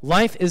us,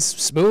 life is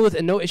smooth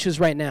and no issues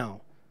right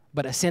now.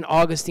 But as St.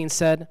 Augustine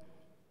said,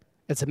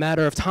 it's a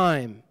matter of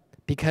time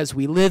because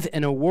we live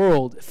in a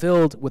world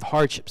filled with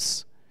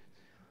hardships.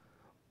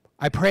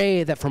 I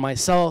pray that for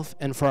myself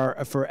and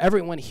for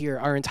everyone here,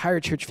 our entire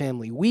church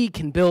family, we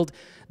can build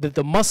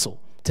the muscle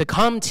to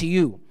come to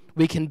you.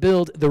 We can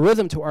build the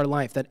rhythm to our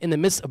life, that in the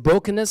midst of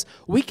brokenness,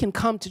 we can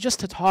come to just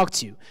to talk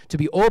to you, to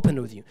be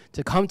open with you,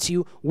 to come to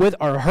you with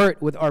our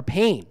hurt, with our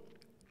pain.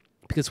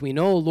 Because we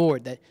know,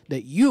 Lord,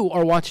 that you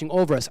are watching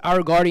over us.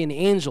 Our guardian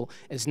angel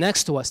is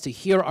next to us to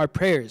hear our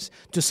prayers,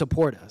 to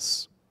support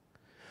us.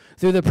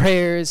 Through the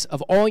prayers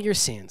of all your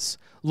saints,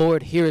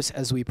 Lord, hear us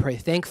as we pray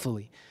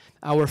thankfully.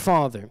 Our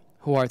Father,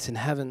 who art in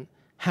heaven,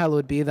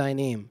 hallowed be thy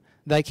name.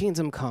 Thy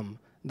kingdom come,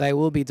 thy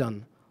will be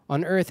done,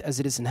 on earth as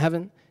it is in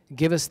heaven.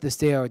 Give us this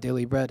day our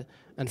daily bread,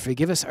 and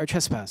forgive us our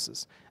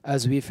trespasses,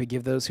 as we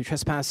forgive those who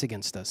trespass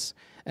against us.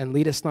 And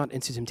lead us not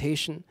into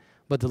temptation,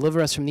 but deliver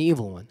us from the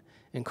evil one.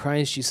 In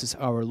Christ Jesus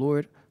our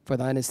Lord, for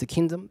thine is the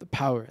kingdom, the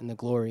power, and the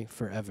glory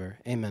forever.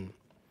 Amen.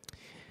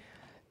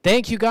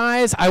 Thank you,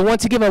 guys. I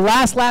want to give a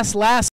last